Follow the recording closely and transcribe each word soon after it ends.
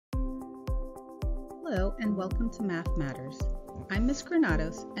Hello and welcome to Math Matters. I'm Ms.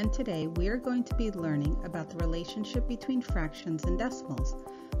 Granados, and today we are going to be learning about the relationship between fractions and decimals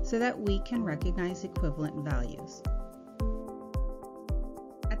so that we can recognize equivalent values.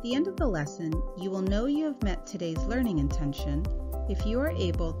 At the end of the lesson, you will know you have met today's learning intention if you are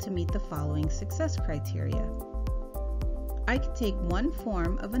able to meet the following success criteria. I can take one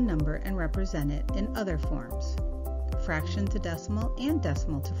form of a number and represent it in other forms, fraction to decimal and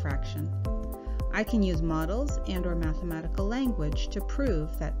decimal to fraction. I can use models and/or mathematical language to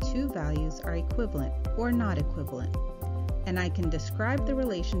prove that two values are equivalent or not equivalent, and I can describe the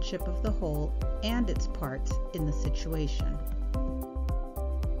relationship of the whole and its parts in the situation.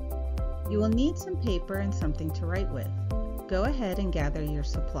 You will need some paper and something to write with. Go ahead and gather your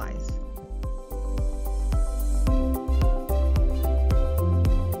supplies.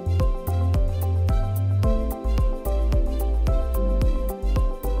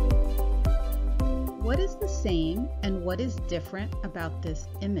 What is the same and what is different about this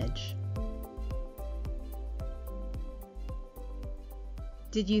image?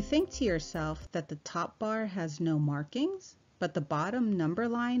 Did you think to yourself that the top bar has no markings, but the bottom number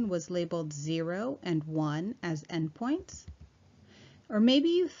line was labeled 0 and 1 as endpoints? Or maybe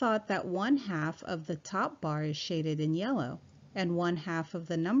you thought that one half of the top bar is shaded in yellow, and one half of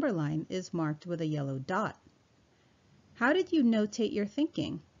the number line is marked with a yellow dot. How did you notate your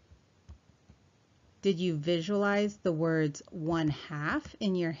thinking? Did you visualize the words 1/2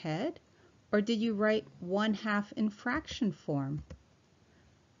 in your head, or did you write 1/2 in fraction form?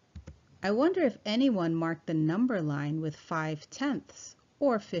 I wonder if anyone marked the number line with 5/10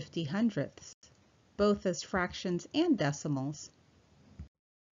 or 50/100, both as fractions and decimals.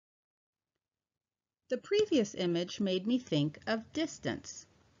 The previous image made me think of distance.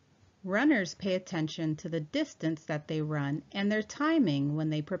 Runners pay attention to the distance that they run and their timing when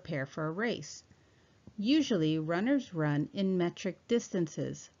they prepare for a race. Usually, runners run in metric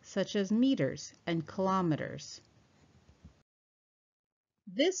distances, such as meters and kilometers.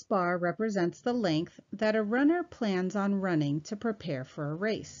 This bar represents the length that a runner plans on running to prepare for a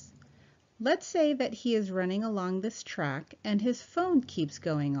race. Let's say that he is running along this track and his phone keeps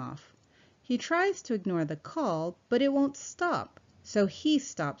going off. He tries to ignore the call, but it won't stop, so he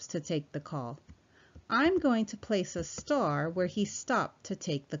stops to take the call. I'm going to place a star where he stopped to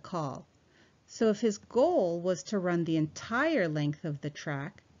take the call. So if his goal was to run the entire length of the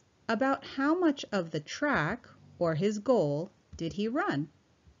track, about how much of the track, or his goal, did he run?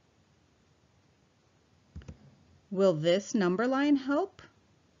 Will this number line help?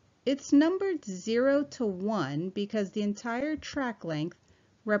 It's numbered 0 to 1 because the entire track length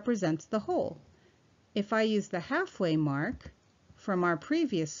represents the whole. If I use the halfway mark from our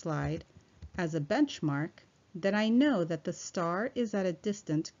previous slide as a benchmark, then I know that the star is at a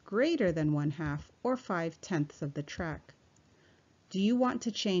distance greater than 1/2 or 5/10 of the track. Do you want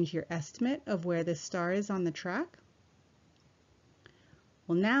to change your estimate of where this star is on the track?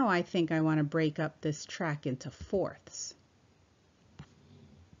 Well, now I think I want to break up this track into fourths.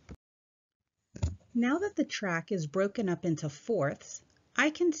 Now that the track is broken up into fourths, I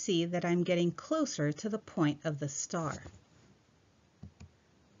can see that I'm getting closer to the point of the star.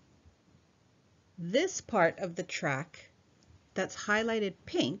 This part of the track that's highlighted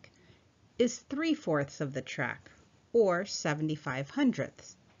pink is 3/4 of the track, or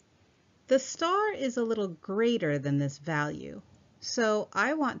 75/100. The star is a little greater than this value, so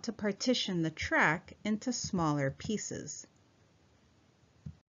I want to partition the track into smaller pieces.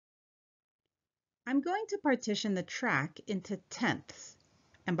 I'm going to partition the track into tenths,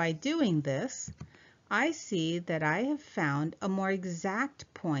 and by doing this, I see that I have found a more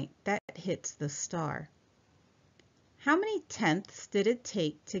exact point that hits the star. How many tenths did it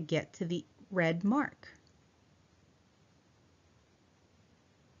take to get to the red mark?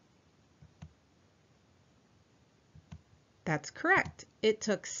 That's correct. It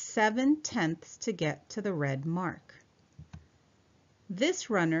took 7/10 to get to the red mark. This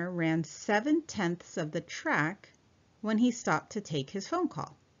runner ran 7/10 of the track when he stopped to take his phone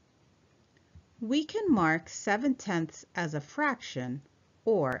call. We can mark 7/10 as a fraction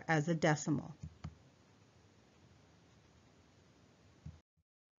or as a decimal.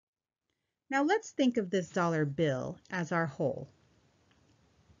 Now let's think of this dollar bill as our whole.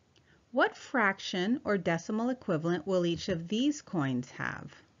 What fraction or decimal equivalent will each of these coins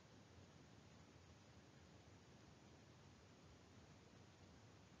have?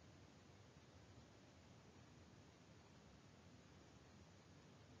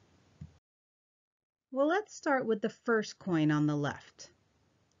 Well, let's start with the first coin on the left.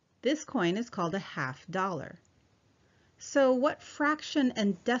 This coin is called a $1/2. So what fraction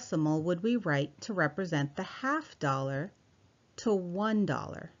and decimal would we write to represent the half dollar to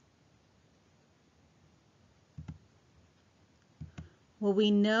 $1? Well,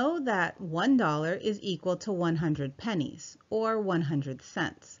 we know that $1 is equal to 100 pennies, or 100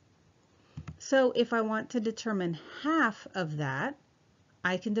 cents. So if I want to determine half of that,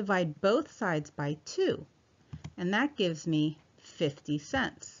 I can divide both sides by 2, and that gives me 50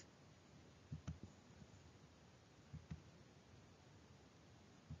 cents.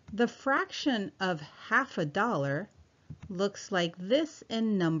 The fraction of half a dollar looks like this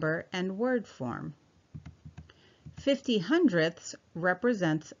in number and word form. 50 hundredths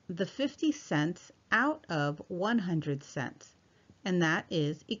represents the 50 cents out of 100 cents, and that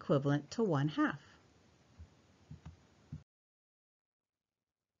is equivalent to 1/2.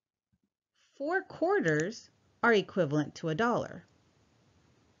 4 quarters are equivalent to $1.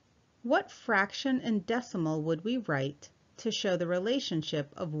 What fraction and decimal would we write to show the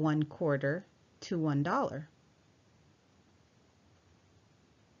relationship of 1 quarter to $1?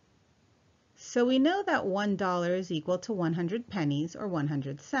 So we know that $1 is equal to 100 pennies or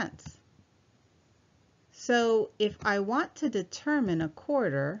 100 cents. So if I want to determine a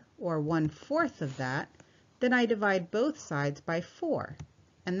quarter or 1/4 of that, then I divide both sides by 4,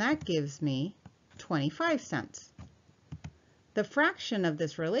 and that gives me 25 cents. The fraction of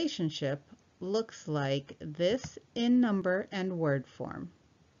this relationship looks like this in number and word form.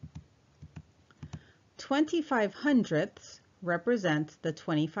 25 hundredths represents the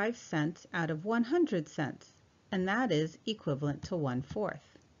 25 cents out of 100 cents, and that is equivalent to 1/4.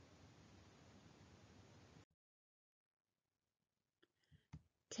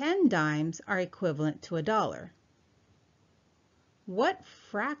 10 dimes are equivalent to $1. What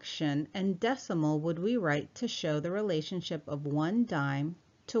fraction and decimal would we write to show the relationship of 1 dime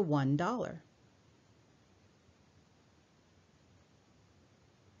to $1?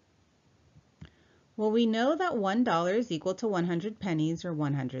 Well, we know that $1 is equal to 100 pennies or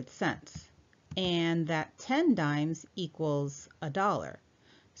 100 cents, and that 10 dimes equals $1.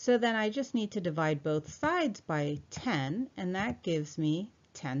 So then I just need to divide both sides by 10, and that gives me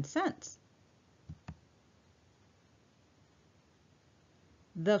 10 cents.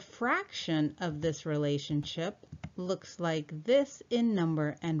 The fraction of this relationship looks like this in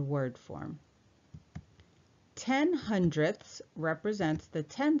number and word form. 10 hundredths represents the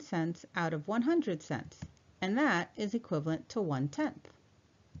 10 cents out of 100 cents, and that is equivalent to 1/10.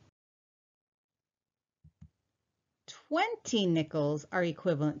 20 nickels are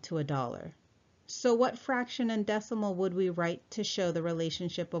equivalent to $1. So what fraction and decimal would we write to show the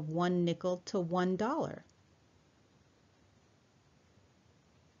relationship of 1 nickel to $1?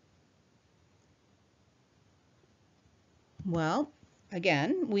 Well,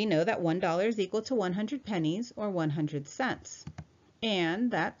 again, we know that $1 is equal to 100 pennies or 100 cents,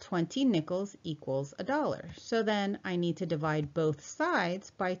 and that 20 nickels equals $1. So then I need to divide both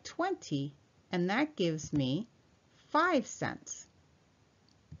sides by 20, and that gives me 5 cents.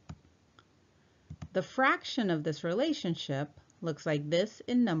 The fraction of this relationship looks like this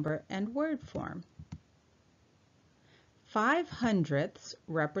in number and word form. 5 hundredths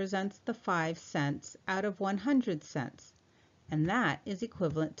represents the 5 cents out of 100 cents, and that is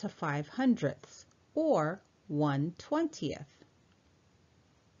equivalent to 5 hundredths, or 1/20th.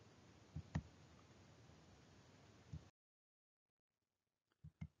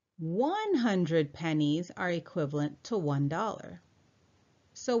 100 pennies are equivalent to $1.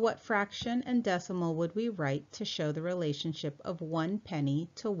 So what fraction and decimal would we write to show the relationship of 1 penny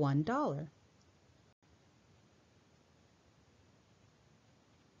to $1?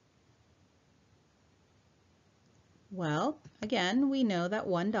 Well, again, we know that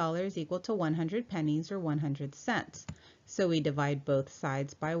 $1 is equal to 100 pennies or 100 cents. So we divide both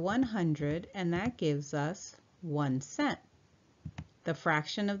sides by 100, and that gives us 1 cent. The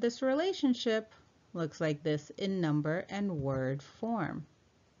fraction of this relationship looks like this in number and word form.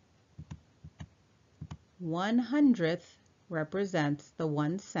 1/100th represents the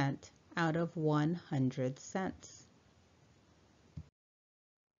 1 cent out of 100 cents.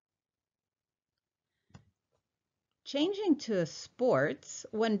 Changing to sports,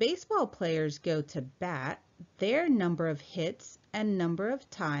 when baseball players go to bat, their number of hits and number of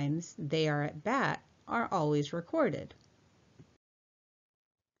times they are at bat are always recorded.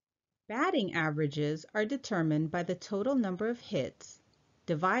 Batting averages are determined by the total number of hits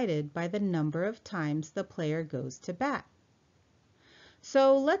divided by the number of times the player goes to bat.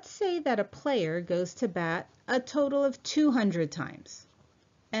 So let's say that a player goes to bat a total of 200 times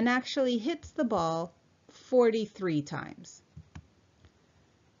and actually hits the ball 43 times.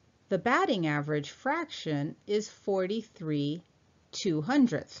 The batting average fraction is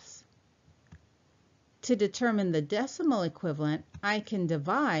 43/200ths. To determine the decimal equivalent, I can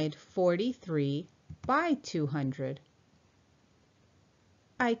divide 43 by 200.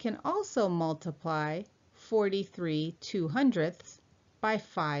 I can also multiply 43/200ths by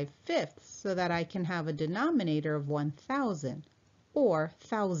 5/5 so that I can have a denominator of 1,000 or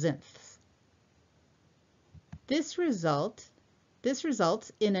thousandths. This results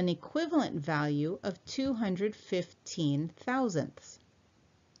in an equivalent value of 215 thousandths.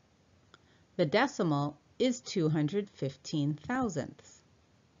 The decimal is 215 thousandths.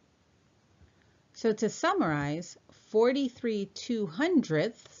 So to summarize,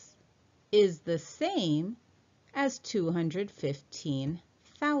 43/200ths is the same as 215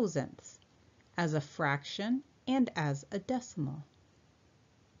 thousandths as a fraction and as a decimal.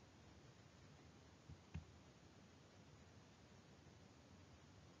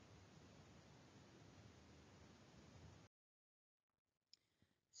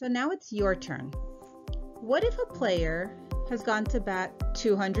 So now it's your turn. What if a player has gone to bat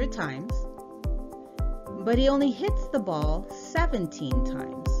 200 times, but he only hits the ball 17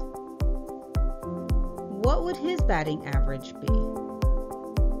 times? What would his batting average be?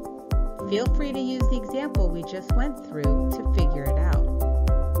 Feel free to use the example we just went through to figure it out.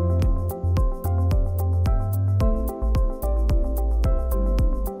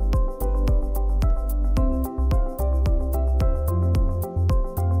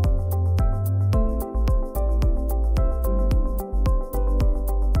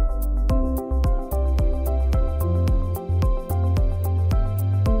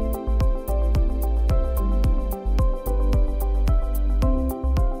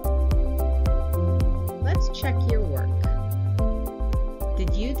 Check your work.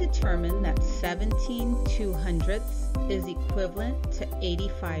 Did you determine that 17/200ths is equivalent to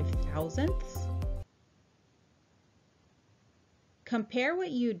 85 thousandths? Compare what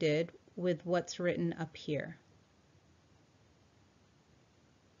you did with what's written up here.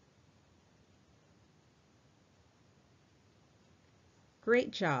 Great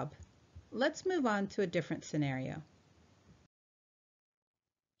job. Let's move on to a different scenario.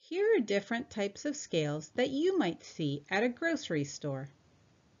 Here are different types of scales that you might see at a grocery store.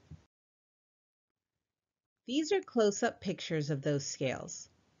 These are close-up pictures of those scales.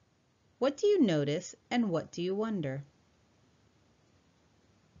 What do you notice and what do you wonder?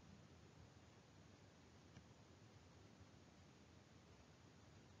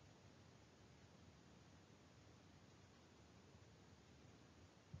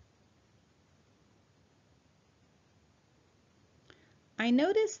 I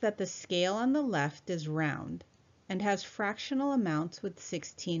notice that the scale on the left is round and has fractional amounts with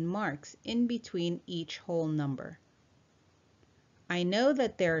 16 marks in between each whole number. I know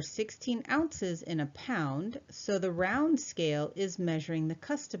that there are 16 ounces in a pound, so the round scale is measuring the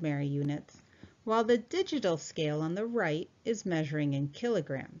customary units, while the digital scale on the right is measuring in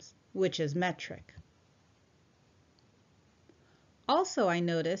kilograms, which is metric. Also, I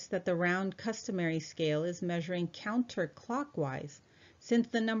notice that the round customary scale is measuring counterclockwise, since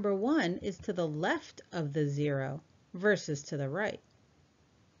the number 1 is to the left of the 0 versus to the right.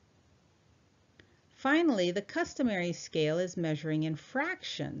 Finally, the customary scale is measuring in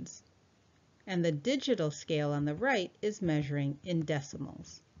fractions, and the digital scale on the right is measuring in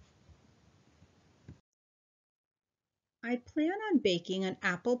decimals. I plan on baking an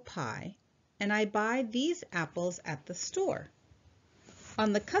apple pie, and I buy these apples at the store.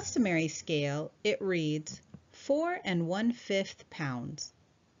 On the customary scale, it reads 4 1/5 pounds.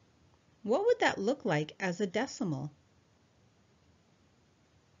 What would that look like as a decimal?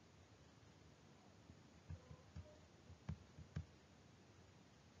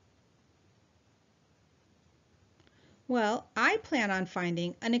 Well, I plan on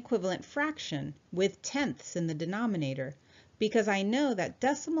finding an equivalent fraction with tenths in the denominator because I know that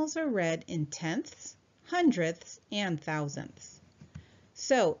decimals are read in tenths, hundredths, and thousandths.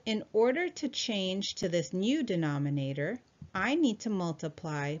 So in order to change to this new denominator, I need to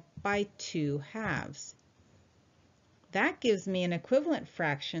multiply by 2/2. That gives me an equivalent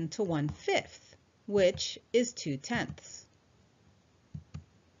fraction to 1/5, which is 2/10.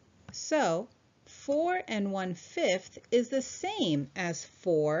 So 4 1/5 is the same as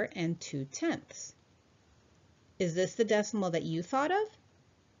 4 2/10. Is this the decimal that you thought of?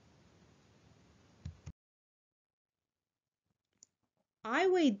 I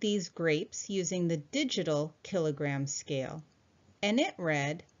weighed these grapes using the digital kilogram scale, and it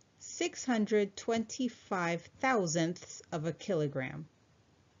read 625 thousandths of a kilogram.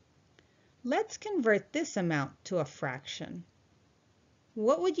 Let's convert this amount to a fraction.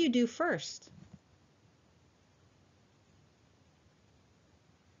 what would you do first?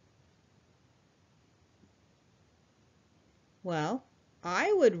 Well,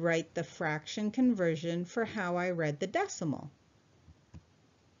 I would write the fraction conversion for how I read the decimal.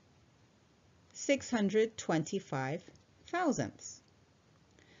 625 thousandths.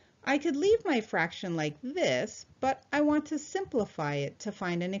 I could leave my fraction like this, but I want to simplify it to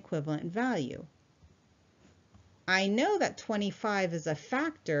find an equivalent value. I know that 25 is a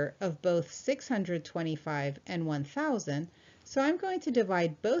factor of both 625 and 1000, so I'm going to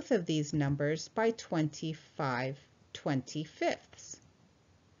divide both of these numbers by 25/25.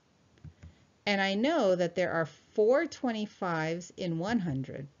 And I know that there are 4 25s in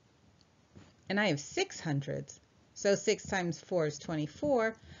 100. And I have 6 hundreds. So 6 times 4 is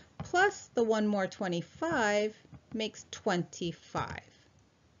 24, plus the one more 25 makes 25.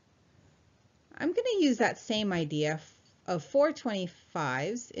 I'm going to use that same idea of 4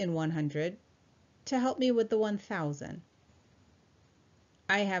 25s in 100 to help me with the 1000.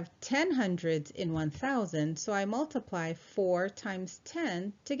 I have 10 hundreds in 1000, so I multiply 4 times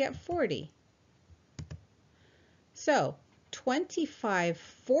 10 to get 40. So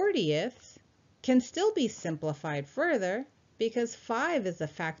 25/40ths can still be simplified further because 5 is a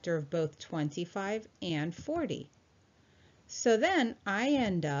factor of both 25 and 40. So then I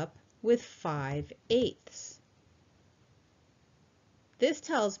end up with 5/8. This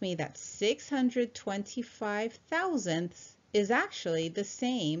tells me that 625 thousandths is actually the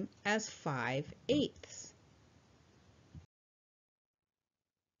same as 5/8.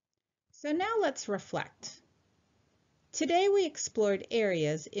 So now let's reflect. Today we explored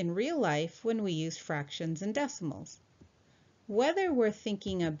areas in real life when we use fractions and decimals. Whether we're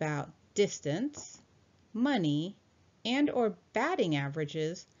thinking about distance, money, and/or batting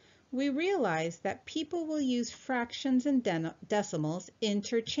averages, we realize that people will use fractions and decimals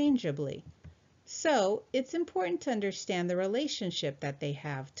interchangeably. So it's important to understand the relationship that they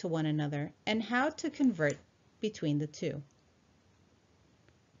have to one another and how to convert between the two.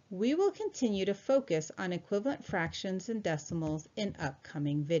 We will continue to focus on equivalent fractions and decimals in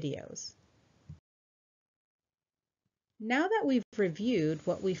upcoming videos. Now that we've reviewed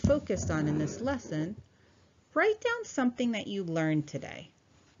what we focused on in this lesson, write down something that you learned today.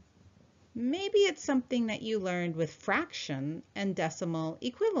 Maybe it's something that you learned with fraction and decimal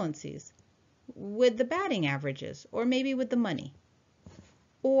equivalencies, with the batting averages, or maybe with the money.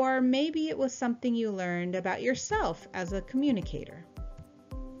 Or maybe it was something you learned about yourself as a communicator.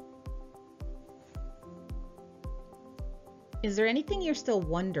 Is there anything you're still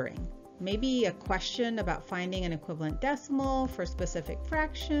wondering? Maybe a question about finding an equivalent decimal for a specific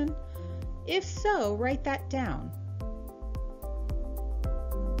fraction? If so, write that down.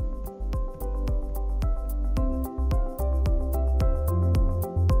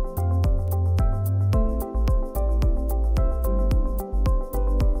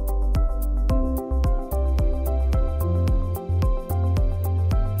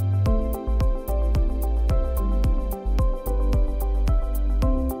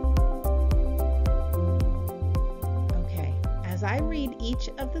 As I read each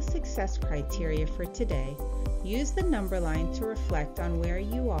of the success criteria for today, use the number line to reflect on where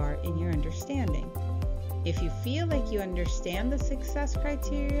you are in your understanding. If you feel like you understand the success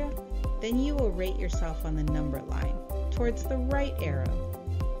criteria, then you will rate yourself on the number line towards the right arrow.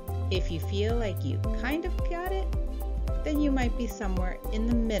 If you feel like you kind of got it, then you might be somewhere in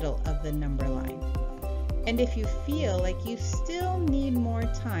the middle of the number line. And if you feel like you still need more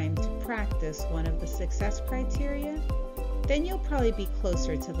time to practice one of the success criteria, then you'll probably be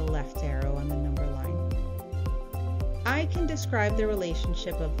closer to the left arrow on the number line. I can describe the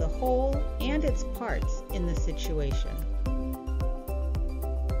relationship of the whole and its parts in the situation.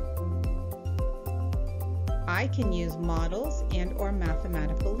 I can use models and/or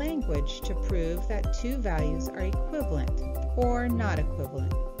mathematical language to prove that two values are equivalent or not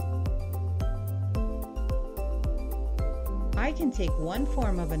equivalent. I can take one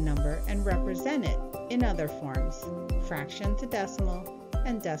form of a number and represent it in other forms, fraction to decimal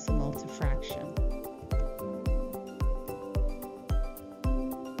and decimal to fraction.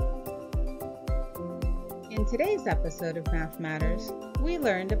 In today's episode of Math Matters, we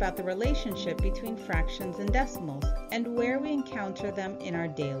learned about the relationship between fractions and decimals and where we encounter them in our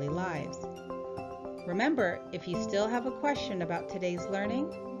daily lives. Remember, if you still have a question about today's learning,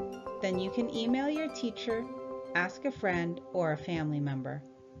 then you can email your teacher, ask a friend, or a family member.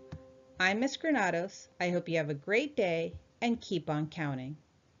 I'm Miss Granados. I hope you have a great day and keep on counting.